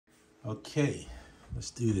Okay, let's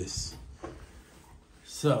do this.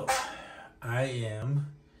 So, I am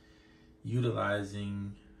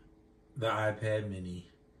utilizing the iPad mini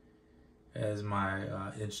as my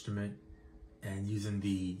instrument and using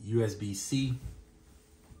the USB-C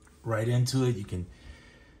right into it. You can,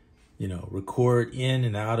 record in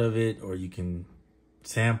and out of it, or you can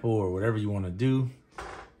sample or whatever you want to do.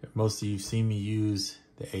 Most of you have seen me use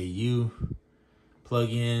the AUM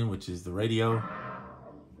plug-in, which is the radio.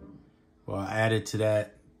 Well, I added to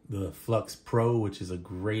that the Flux Pro, which is a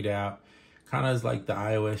great app. Kind of is like the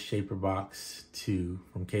iOS Shaper Box 2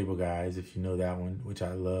 from Cable Guys, if you know that one, which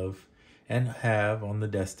I love and have on the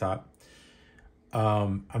desktop.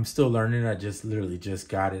 I'm still learning. I literally just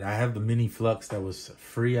got it. I have the mini Flux that was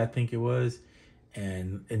free, I think it was,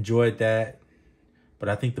 and enjoyed that. But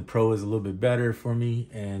I think the Pro is a little bit better for me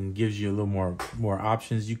and gives you a little more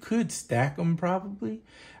options. You could stack them probably.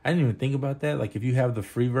 I didn't even think about that. Like if you have the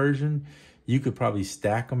free version, you could probably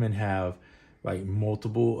stack them and have like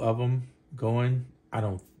multiple of them going.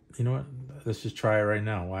 You know what? Let's just try it right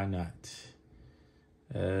now. Why not?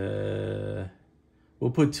 We'll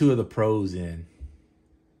put 2 of the Pros in.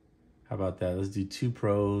 How about that? Let's do 2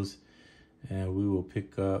 Pros and we will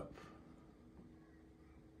pick up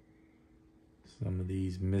some of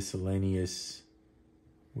these miscellaneous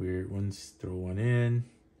weird ones. Throw one in.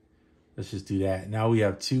 Let's just do that. Now we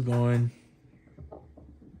have 2 going.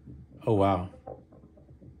 Oh, wow.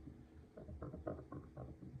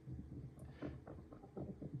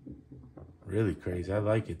 Really crazy. I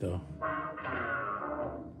like it, though.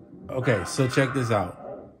 Okay, so check this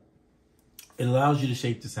out. It allows you to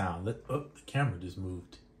shape the sound. Oh, the camera just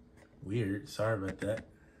moved. Weird. Sorry about that.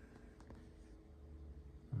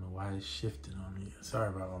 I don't know why it's shifting on me. Sorry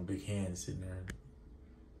about my big hand sitting there.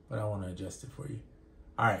 But I want to adjust it for you.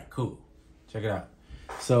 All right, cool. Check it out.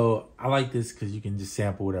 So I like this because you can just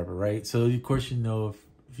sample whatever, right? So of course, if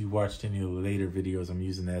you watched any of the later videos, I'm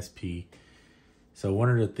using the SP. So one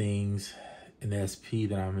of the things in the SP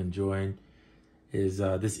that I'm enjoying is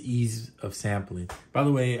this ease of sampling. By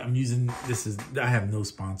the way, I'm using, I have no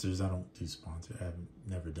sponsors. I don't do sponsor. I haven't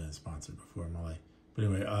never done a sponsor before in my life. But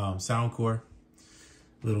anyway, Soundcore,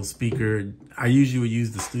 little speaker. I usually would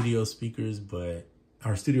use the studio speakers,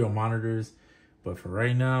 our studio monitors. But for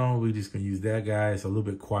right now, we're just gonna use that guy. It's a little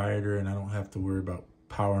bit quieter and I don't have to worry about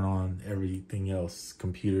powering on everything else,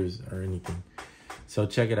 computers or anything. So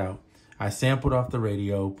check it out. I sampled off the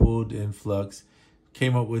radio, pulled in Flux,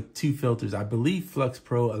 came up with 2 filters. I believe Flux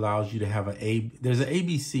Pro allows you to have there's an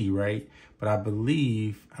ABC, right? But I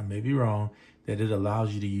believe, I may be wrong, that it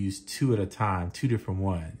allows you to use 2 at a time, 2 different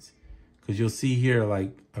ones. Because you'll see here,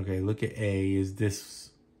 like, okay, look at A is this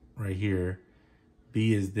right here.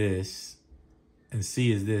 B is this. And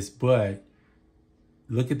C is this. But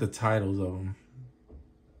look at the titles of them.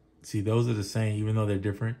 See, those are the same, even though they're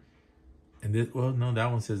different. And this, well, no,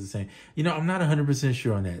 that one says the same. I'm not 100%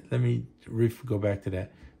 sure on that. Let me go back to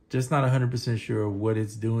that. Just not 100% sure what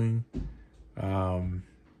it's doing. Again,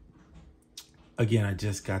 I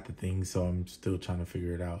just got the thing, so I'm still trying to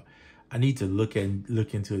figure it out. I need to look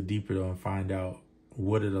into it deeper though and find out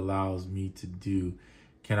what it allows me to do.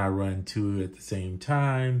 Can I run 2 at the same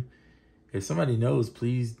time? If somebody knows,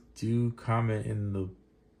 please do comment in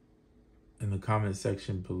the comment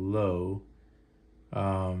section below.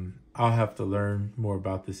 I'll have to learn more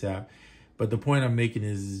about this app. But the point I'm making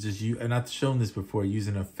is just and I've shown this before,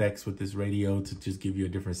 using effects with this radio to just give you a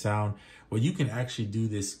different sound. Well, you can actually do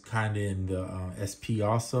this kind of in the SP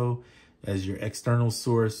also as your external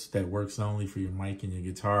source that works not only for your mic and your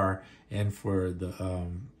guitar and for the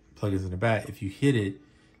plugins in the back. If you hit it,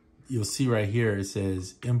 you'll see right here, it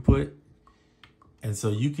says input. And so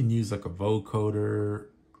you can use like a vocoder.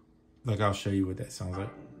 Like I'll show you what that sounds like.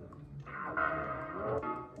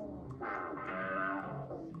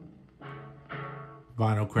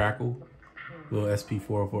 Vinyl crackle, little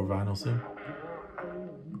SP404 vinyl sim.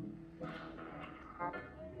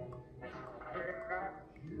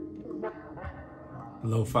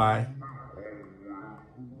 Lo-fi.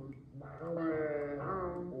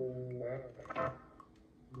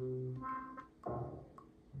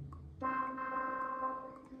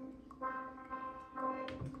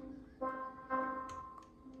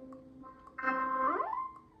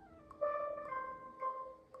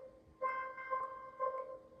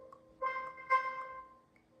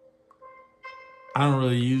 I don't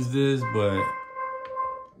really use this, but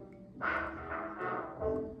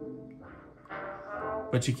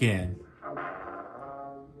you can.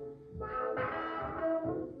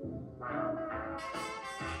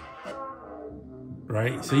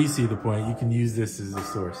 Right? So you see the point. You can use this as a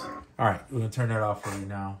source. All right, we're gonna turn that off right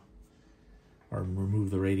now. or remove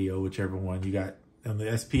the radio, whichever one you got. On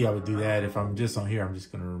the SP, I would do that. If I'm just on here, I'm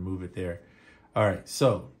just going to remove it there. All right,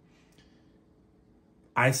 so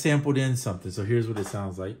I sampled in something. So here's what it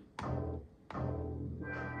sounds like.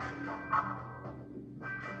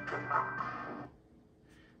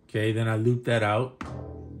 Okay, then I looped that out.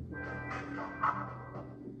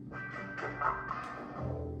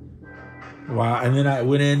 Wow, and then I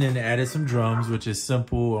went in and added some drums, which is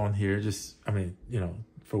simple on here. Just, I mean, you know,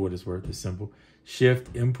 for what it's worth, it's simple.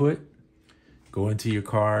 Shift input, go into your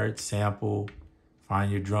card, sample,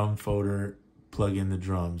 find your drum folder, plug in the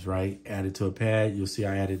drums, right? Add it to a pad. You'll see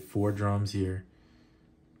I added 4 drums here.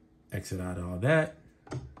 Exit out all that.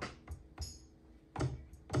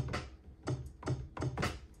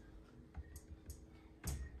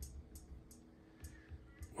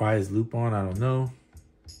 Why is loop on? I don't know.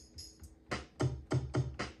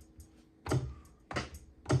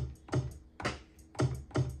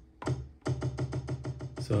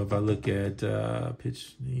 So if I look at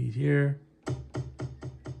pitch need here,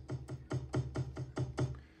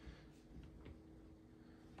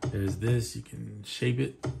 there's this, you can shape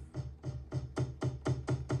it.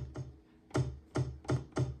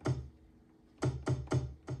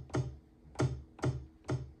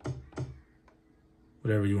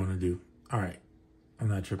 Whatever you want to do. All right, I'm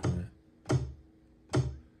not tripping with it.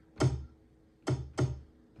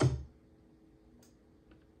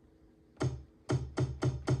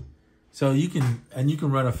 So you can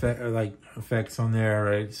run effects on there,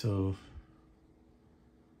 right? So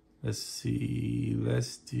let's see,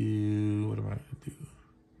 let's do, what am I gonna do?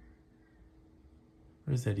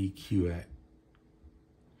 Where's that EQ at?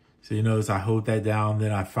 So you notice I hold that down,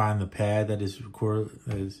 then I find the pad that is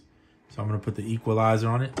recorded. So I'm gonna put the equalizer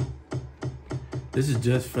on it. This is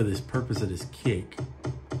just for this purpose of this kick.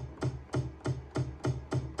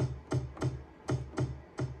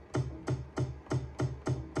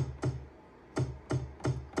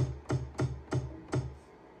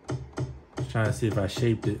 Trying to see if I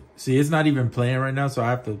shaped it. See, it's not even playing right now, so I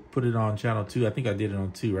have to put it on channel 2. I think I did it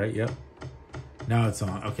on 2, right? Yep. Now it's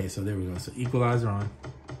on. Okay, so there we go. So equalizer on.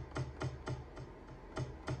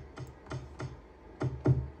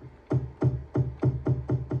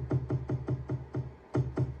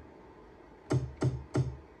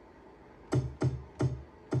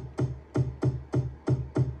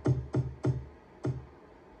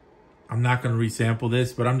 I'm not going to resample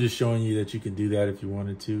this, but I'm just showing you that you can do that if you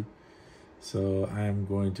wanted to. So I am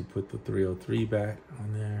going to put the 303 back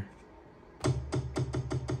on there.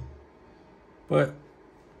 But,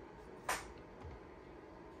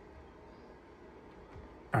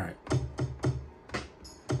 all right.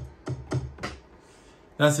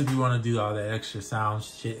 That's if you want to do all that extra sound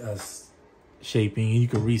shaping. You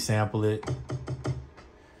can resample it.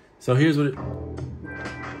 So here's what it...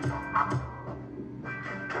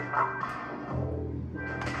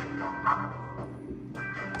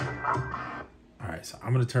 So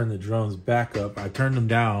I'm going to turn the drums back up. I turned them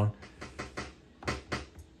down.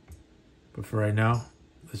 But for right now,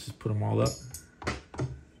 let's just put them all up.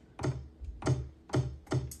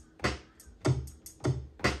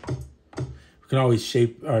 We can always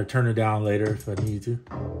shape or turn it down later if I need to.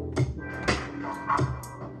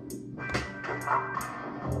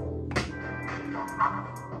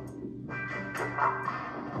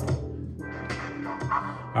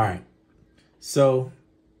 All right. So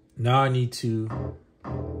now I need to,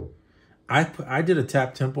 I did a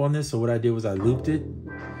tap tempo on this. So what I did was I looped it,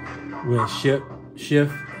 went shift,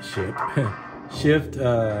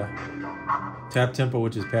 tap tempo,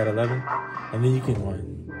 which is pad 11. And then you can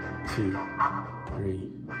 1, 2,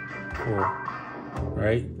 3, 4,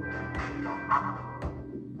 right?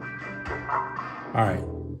 All right.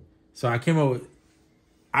 So I came up with,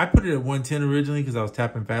 I put it at 110 originally because I was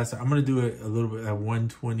tapping faster. I'm going to do it a little bit at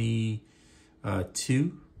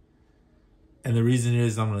 122. And the reason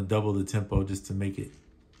is I'm going to double the tempo just to make it.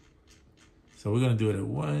 So we're going to do it at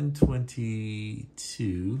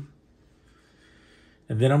 122.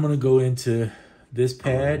 And then I'm going to go into this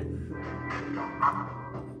pad.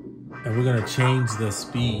 And we're going to change the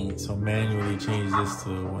speed. So manually change this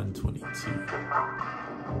to 122.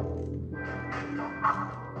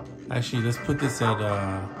 Actually, let's put this at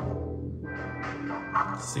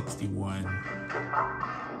 61.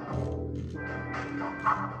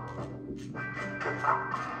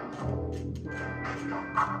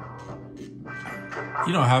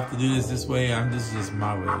 You don't have to do this way. This is just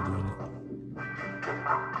my way of doing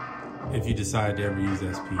it. If you decide to ever use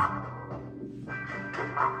SP.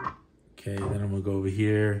 Okay, then I'm gonna go over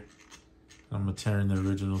here. I'm gonna turn the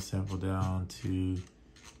original sample down to,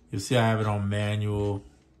 you'll see I have it on manual.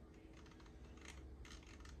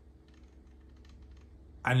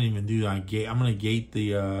 I didn't even do on gate. I'm gonna gate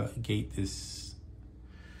the gate this.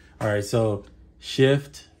 All right, so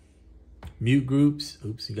shift mute groups.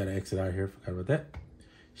 Oops, you gotta exit out here. Forgot about that.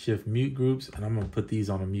 Shift mute groups, and I'm gonna put these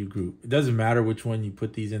on a mute group. It doesn't matter which one you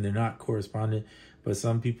put these in; they're not correspondent. But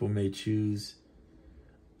some people may choose.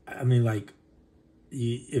 I mean, like,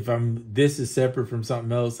 if this is separate from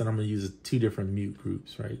something else, then I'm gonna use 2 different mute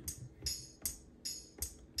groups, right?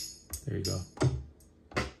 There you go.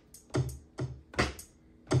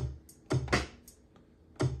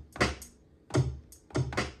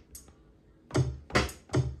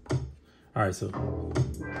 All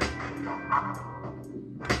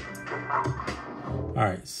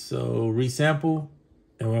right, so resample,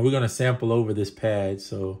 and we're gonna sample over this pad.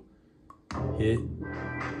 So hit.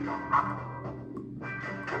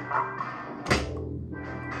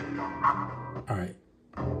 All right.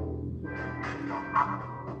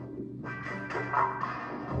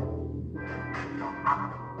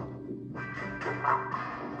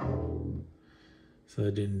 So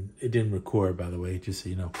it didn't record, by the way, just so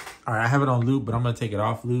you know. All right, I have it on loop, but I'm gonna take it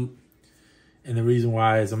off loop. And the reason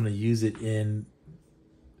why is I'm gonna use it in,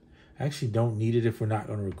 I actually don't need it if we're not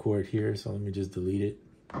gonna record here. So let me just delete it.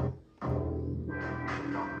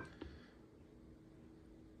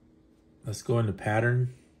 Let's go into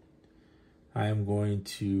pattern. I am going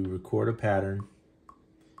to record a pattern,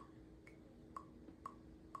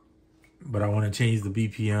 but I want to change the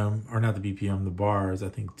BPM, or not the BPM, the bars. I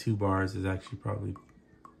think 2 bars is actually probably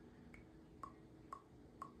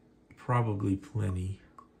plenty.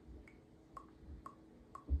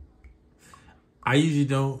 I usually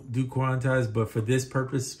don't do quantize, but for this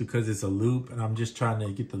purpose, because it's a loop and I'm just trying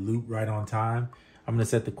to get the loop right on time, I'm going to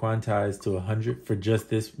set the quantize to 100 for just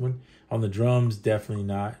this one. On the drums, definitely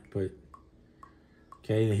not, but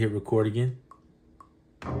okay, then hit record again.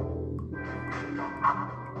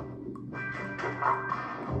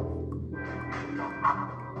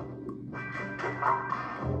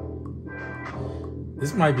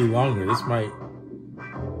 This might be longer. This might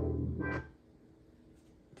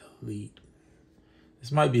delete.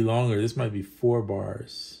 This might be longer. This might be 4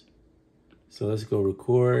 bars. So let's go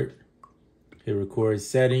record. Hit record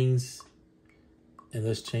settings. And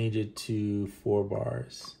let's change it to 4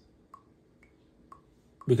 bars.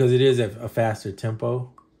 Because it is a faster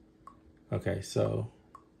tempo. Okay, so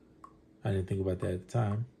I didn't think about that at the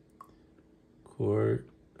time. Record.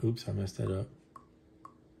 Oops, I messed that up.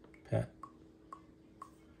 Pat.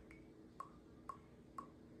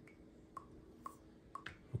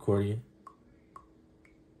 Record again.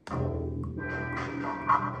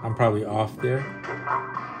 I'm probably off there.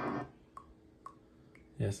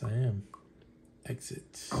 Yes, I am.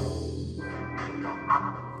 Exit.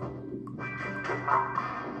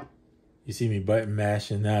 You see me button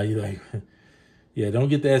mashing now. You like, yeah, don't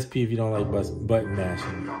get the SP if you don't like button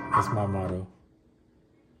mashing. That's my motto.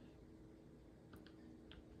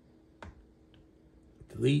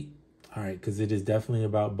 Delete. All right, because it is definitely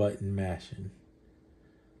about button mashing.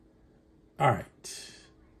 All right.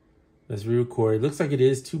 Let's re-record. It looks like it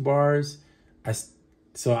is 2 bars.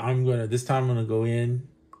 So I'm gonna, this time I'm gonna go in,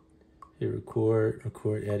 hit record,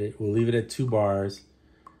 edit. We'll leave it at 2 bars.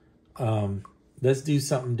 Let's do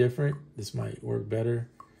something different. This might work better.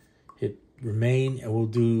 Hit remain, and we'll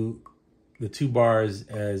do the 2 bars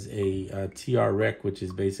as a TR rec, which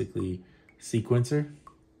is basically sequencer.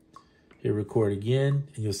 Hit record again,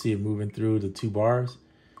 and you'll see it moving through the 2 bars.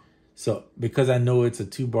 So because I know it's a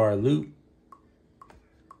 2 bar loop,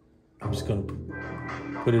 I'm just gonna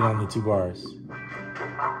put it on the 2 bars.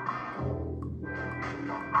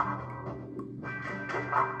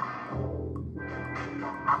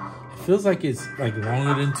 It feels like it's like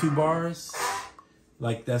longer than 2 bars.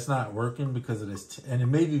 Like that's not working because of this, and it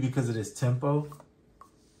may be because of this tempo.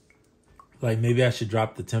 Like maybe I should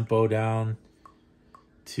drop the tempo down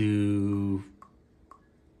to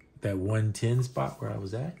that 110 spot where I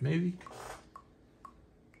was at, maybe.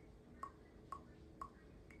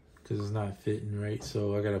 Because it's not fitting right,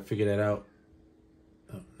 so I gotta figure that out.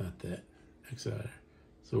 Oh, not that. Exit.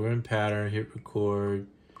 So we're in pattern, hit record.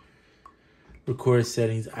 Record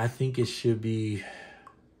settings. I think it should be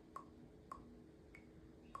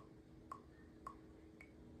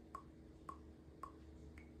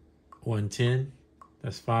 110.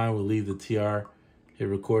 That's fine. We'll leave the TR. Hit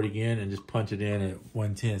record again and just punch it in at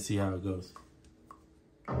 110. See how it goes.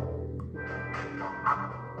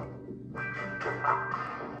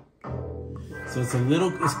 So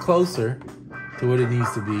it's closer to what it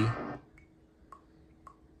needs to be,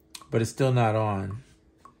 but it's still not on.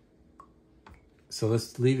 So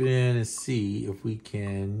let's leave it in and see if we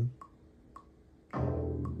can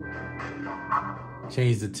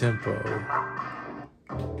change the tempo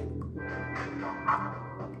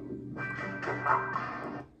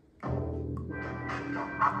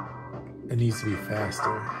It needs to be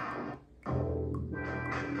faster.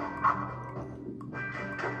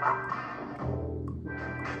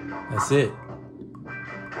 That's it.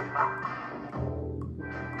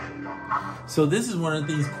 So this is one of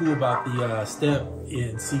the things cool about the step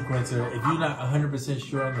in sequencer. If you're not 100%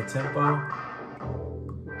 sure on the tempo,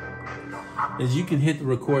 is you can hit the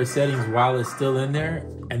record settings while it's still in there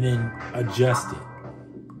and then adjust it.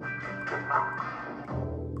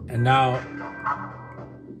 And now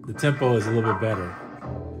the tempo is a little bit better.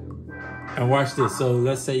 And watch this. So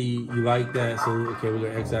let's say you like that. So okay, we're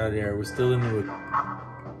gonna X out of there. We're still in the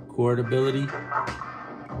recordability.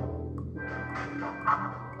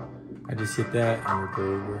 I just hit that and we'll go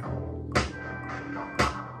over.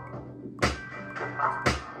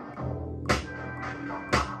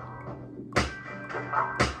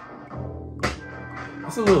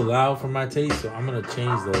 It's a little loud for my taste, so I'm gonna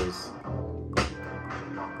change those.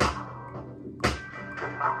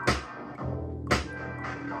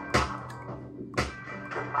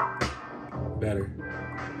 Better.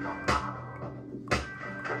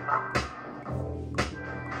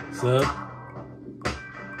 Sub.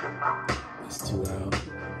 It's too loud.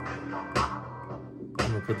 I'm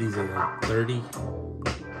gonna put these at like 30.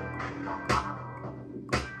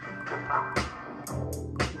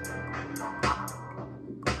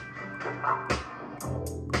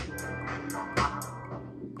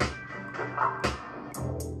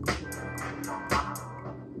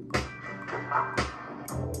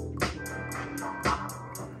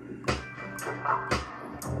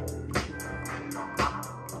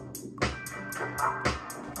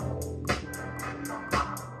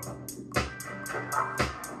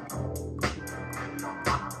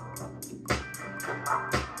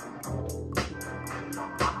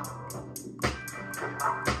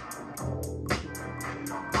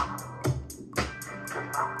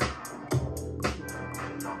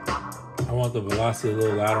 I want the velocity a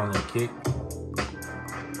little louder on the kick.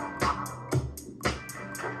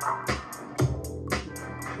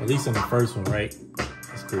 At least on the first one, right?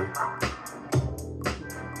 That's cool.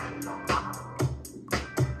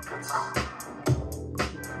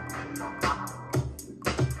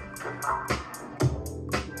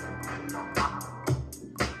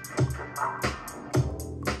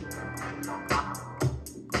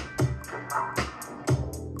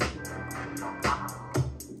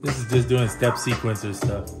 This is just doing step sequencer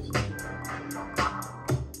stuff.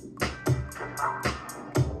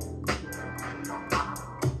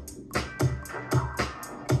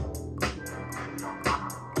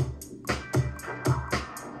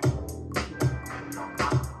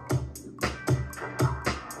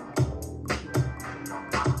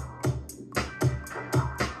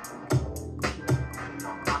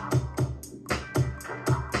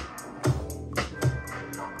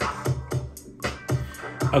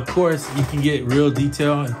 Of course, you can get real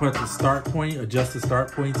detail and put the start point, adjust the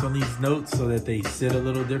start points on these notes so that they sit a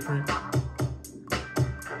little different.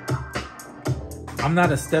 I'm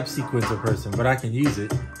not a step sequencer person, but I can use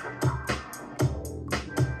it.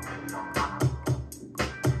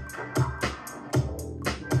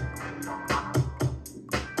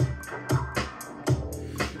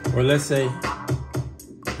 Or let's say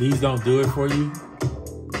these don't do it for you.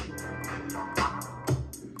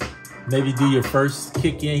 Maybe do your first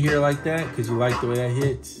kick in here like that because you like the way that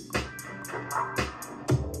hits.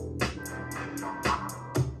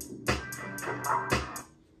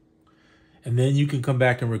 And then you can come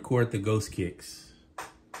back and record the ghost kicks,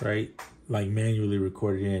 right? Like manually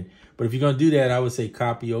record it in. But if you're going to do that, I would say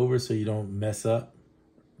copy over so you don't mess up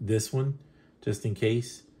this one, just in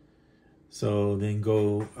case. So then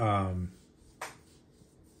go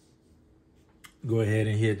ahead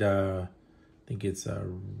and hit, I think it's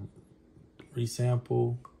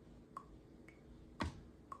resample.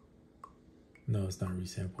 No, it's not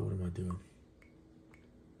resample. What am I doing?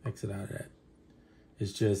 Exit out of that.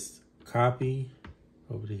 It's just copy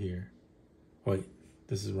over to here. Wait,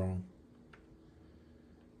 this is wrong.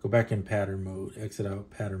 Go back in pattern mode. Exit out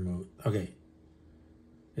pattern mode. Okay.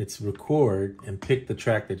 It's record and pick the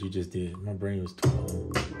track that you just did. My brain was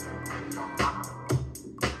too.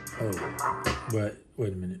 Oh, but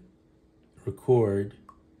wait a minute. Record.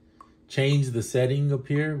 Change the setting up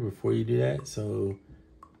here before you do that. So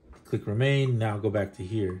click remain. Now go back to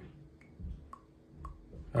here.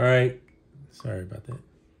 All right. Sorry about that.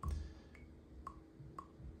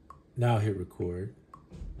 Now hit record.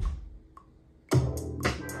 I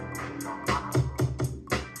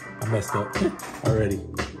messed up already.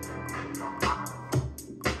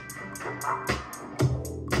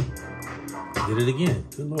 Did it again.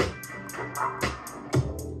 Good Lord.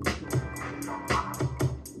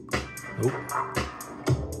 Nope.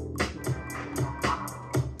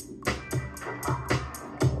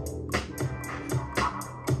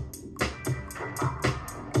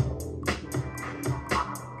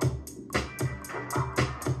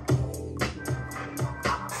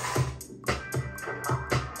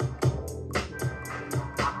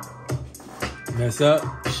 Mess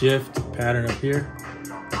up, shift, pattern up here.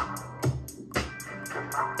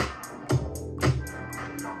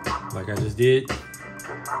 Like I just did.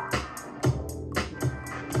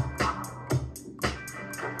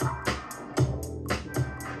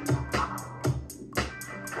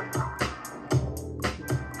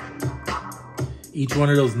 Each one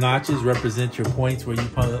of those notches represents your points where you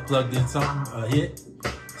plugged in something, a hit.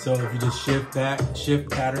 So if you just shift back,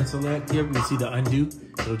 shift pattern select here, you see the undo,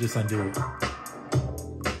 it'll just undo it.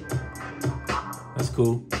 That's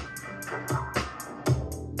cool.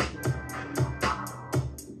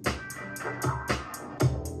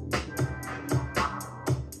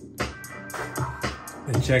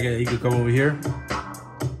 And check it, you could come over here,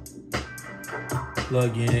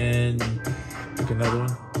 plug in, pick another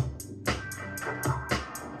one.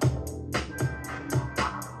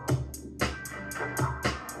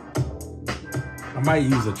 I might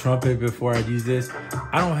use a trumpet before I use this.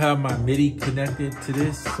 I don't have my MIDI connected to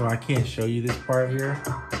this, so I can't show you this part here.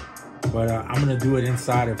 But I'm gonna do it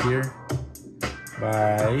inside of here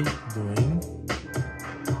by doing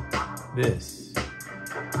this.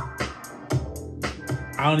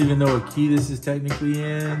 I don't even know what key this is technically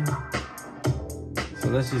in. So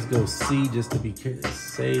let's just go C just to be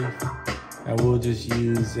safe. And we'll just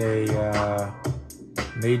use a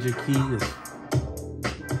major key.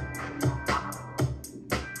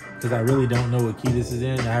 Because I really don't know what key this is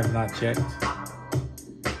in. I have not checked.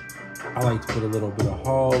 I like to put a little bit of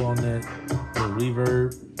hall on that, little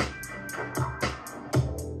reverb.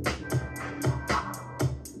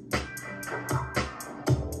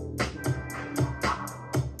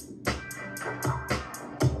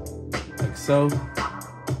 Like so.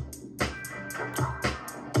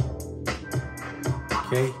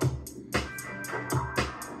 Okay.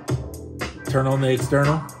 Turn on the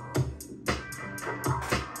external.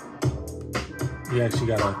 You actually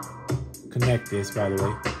gotta connect this, by the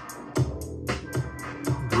way.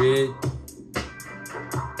 Grid.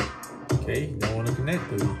 Okay, don't want to connect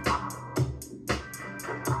those.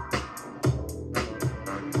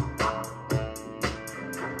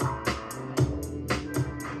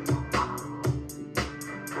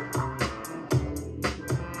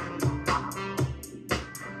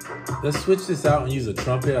 Let's switch this out and use a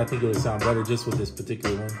trumpet. I think it would sound better just with this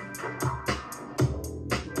particular one.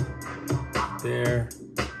 There.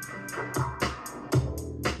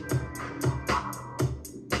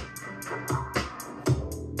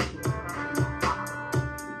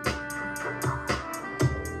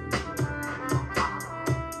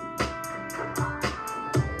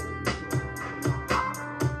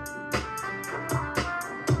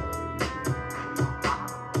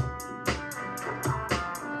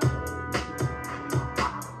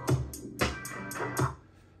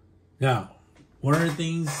 Now, one of the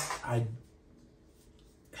things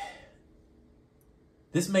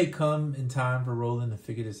this may come in time for Roland to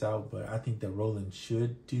figure this out, but I think that Roland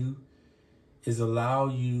should do is allow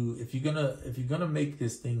you, if you're gonna make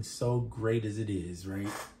this thing so great as it is, right?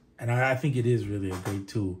 And I think it is really a great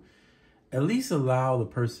tool. At least allow the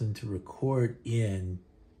person to record in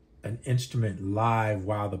an instrument live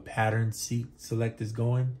while the pattern select is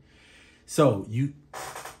going. So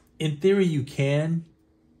in theory you can,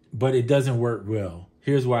 but it doesn't work well.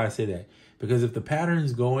 Here's why I say that. Because if the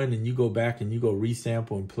pattern's going and you go back and you go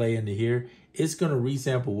resample and play into here, it's going to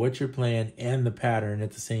resample what you're playing and the pattern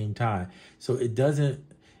at the same time. So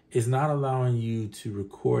it's not allowing you to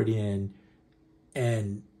record in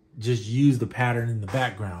and just use the pattern in the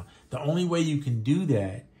background. The only way you can do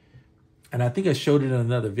that, and I think I showed it in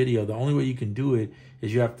another video, the only way you can do it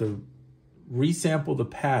is you have to resample the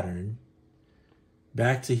pattern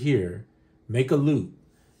back to here, make a loop.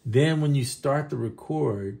 Then when you start the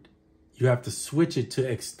record, you have to switch it to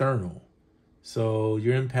external. So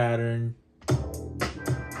you're in pattern.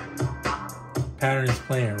 Pattern is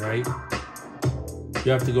playing, right?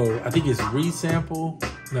 You have to go, I think it's resample.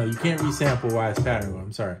 No, you can't resample while it's pattern.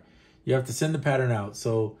 I'm sorry. You have to send the pattern out.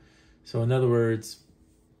 So in other words,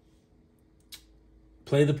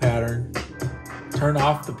 play the pattern, turn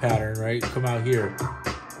off the pattern, right? Come out here.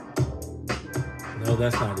 No,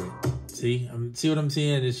 that's not it. See what I'm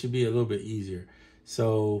seeing? It should be a little bit easier.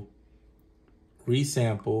 So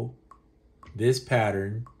resample this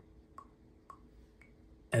pattern,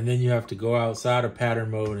 and then you have to go outside of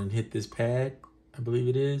pattern mode and hit this pad, I believe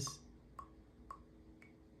it is.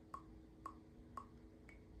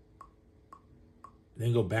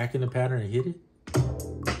 then go back in the pattern and hit it.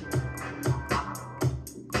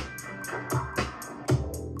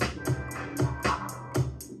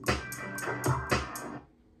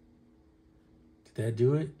 Did that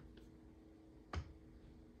do it?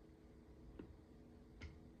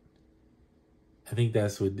 I think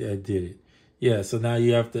that's what did it. Yeah, so now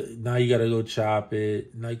you got to go chop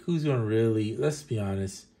it. Like, who's going to really, let's be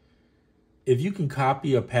honest. If you can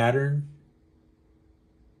copy a pattern,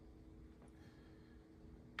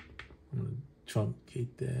 I'm going to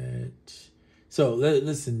truncate that. So,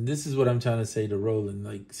 listen, this is what I'm trying to say to Roland.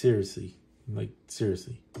 Like, seriously.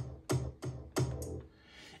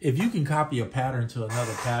 If you can copy a pattern to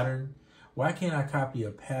another pattern, why can't I copy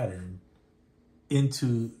a pattern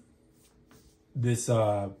into this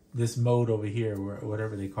this mode over here, or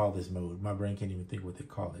whatever they call this mode? My brain can't even think what they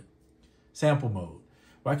call it. Sample mode.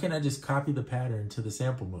 Why can't I just copy the pattern to the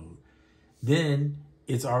sample mode? Then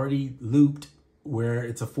it's already looped, where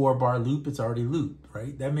it's a 4-bar loop, it's already looped,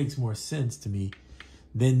 right? That makes more sense to me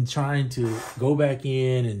than trying to go back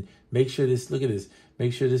in and make sure this, look at this,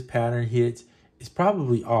 make sure this pattern hits. It's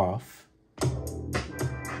probably off.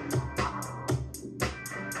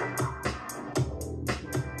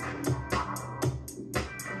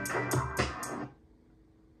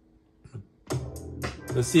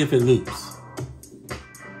 Let's see if it loops.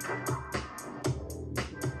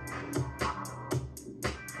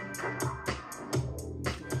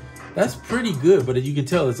 That's pretty good, but you can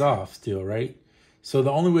tell it's off still, right? So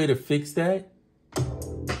the only way to fix that,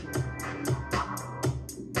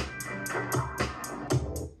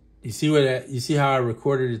 you see how I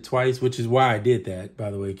recorded it twice, which is why I did that, by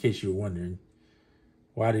the way, in case you were wondering.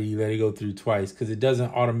 Why did you let it go through twice? Because it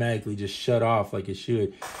doesn't automatically just shut off like it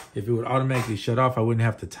should. If it would automatically shut off, I wouldn't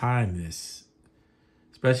have to time this,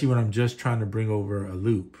 especially when I'm just trying to bring over a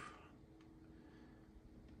loop.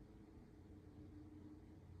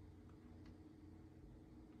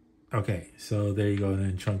 Okay, so there you go, and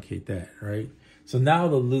then truncate that, right? So now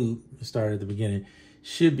the loop, started at the beginning,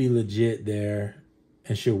 should be legit there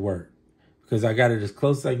and should work because I got it as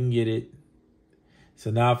close as I can get it. So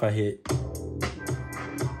now if I hit,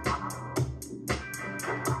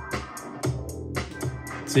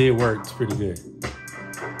 see, it works pretty good.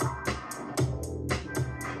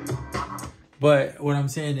 But what I'm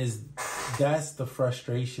saying is that's the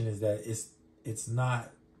frustration, is that it's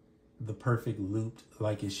not the perfect loop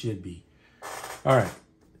like it should be. All right.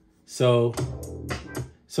 So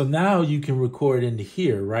now you can record into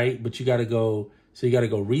here, right? But you got to go, so you got to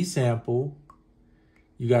go resample.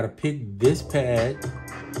 You got to pick this pad,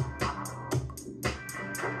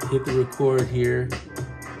 hit the record here,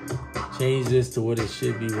 change this to what it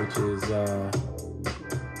should be, which is,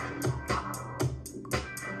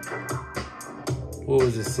 what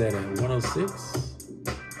was it set at? 106?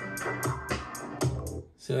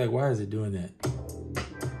 So like, why is it doing that?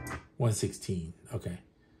 116, okay.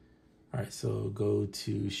 All right, so go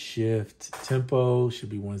to shift tempo, should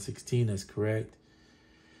be 116, that's correct.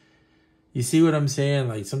 You see what I'm saying?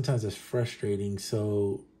 Like sometimes it's frustrating.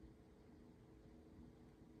 So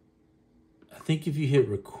I think if you hit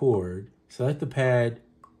record, select the pad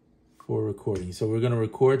for recording. So we're gonna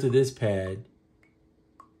record to this pad.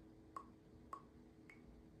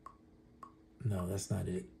 No, that's not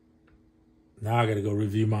it. Now I gotta go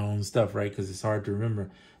review my own stuff, right? Because it's hard to remember.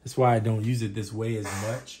 That's why I don't use it this way as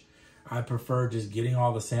much. I prefer just getting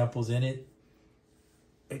all the samples in it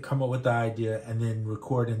and come up with the idea and then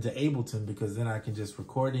record into Ableton, because then I can just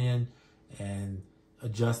record in and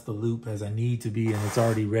adjust the loop as I need to be, and it's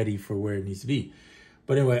already ready for where it needs to be.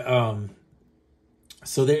 But anyway,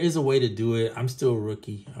 so there is a way to do it. I'm still a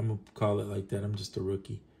rookie. I'm gonna call it like that. I'm just a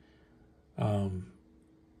rookie.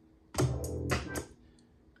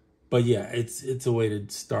 But yeah, it's a way to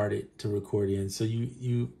start it, to record in. So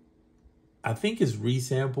I think it's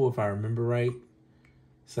resample if I remember right.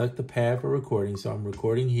 Select the pad for recording. So I'm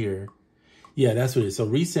recording here. Yeah, that's what it is. So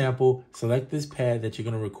resample, select this pad that you're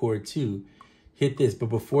gonna record to, hit this. But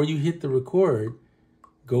before you hit the record,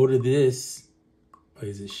 go to this. Wait,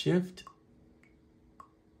 is it shift?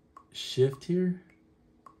 Shift here?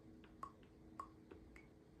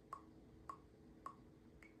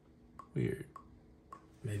 Weird.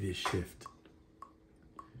 Maybe a shift.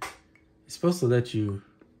 It's supposed to let you.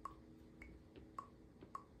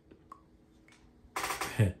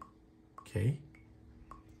 Okay.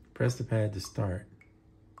 Press the pad to start.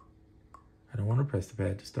 I don't want to press the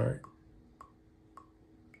pad to start,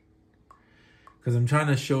 because I'm trying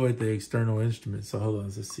to show it the external instrument. So hold on,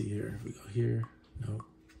 let's see here. If we go here, no.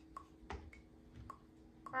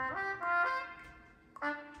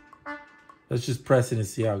 Let's just press it and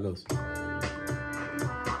see how it goes.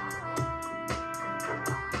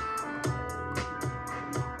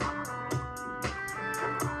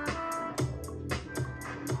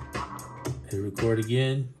 Hit record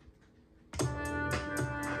again.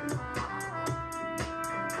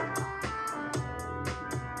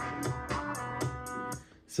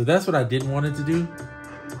 So that's what I didn't want it to do.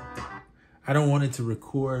 I don't want it to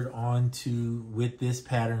record onto with this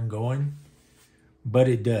pattern going, but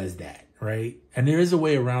it does that, right? And there is a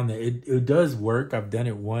way around that. It does work. I've done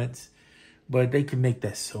it once, but they can make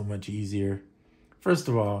that so much easier. First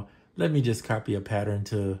of all, let me just copy a pattern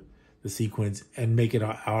to the sequence and make it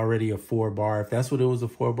already a 4-bar. If that's what it was, a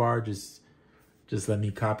 4-bar, just let me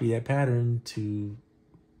copy that pattern to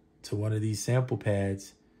one of these sample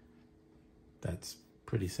pads. That's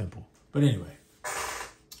pretty simple. But anyway,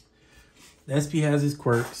 the SP has its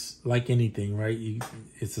quirks, like anything, right?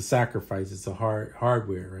 It's a sacrifice. It's a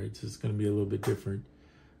hardware, right? So it's going to be a little bit different.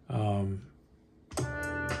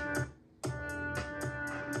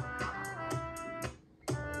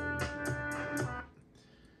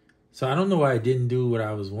 So I don't know why I didn't do what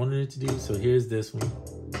I was wanting it to do. So here's this one.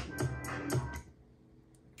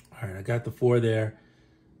 All right, I got the 4 there.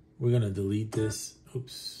 We're going to delete this.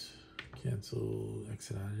 Oops. Cancel,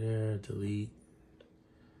 exit out of there, delete.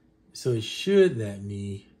 So it should let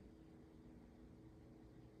me,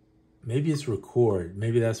 maybe it's record.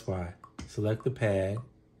 Maybe that's why. Select the pad.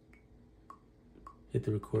 Hit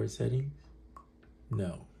the record settings.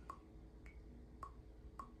 No.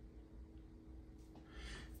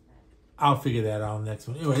 I'll figure that out on the next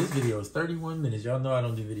one. Anyway, this video is 31 minutes. Y'all know I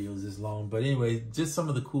don't do videos this long. But anyway, just some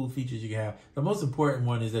of the cool features you can have. The most important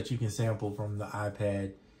one is that you can sample from the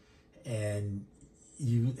iPad and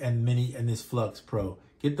this Flux Pro.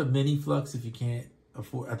 Get the mini Flux if you can't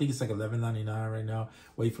afford. I think it's like $11.99 right now.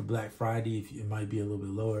 Wait for Black Friday if it might be a little bit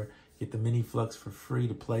lower. Get the mini Flux for free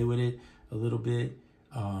to play with it a little bit,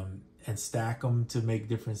 and stack them to make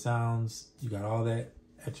different sounds. You got all that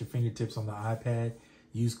at your fingertips on the iPad.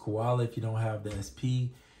 Use Koala if you don't have the SP.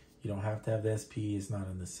 You don't have to have the SP. It's not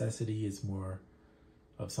a necessity. It's more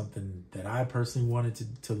of something that I personally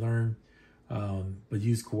wanted to learn. But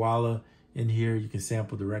use Koala in here. You can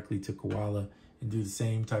sample directly to Koala and do the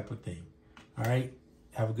same type of thing. All right.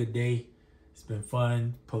 Have a good day. It's been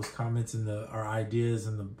fun. Post comments in our ideas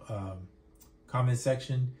in the comment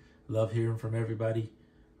section. Love hearing from everybody.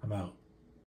 I'm out.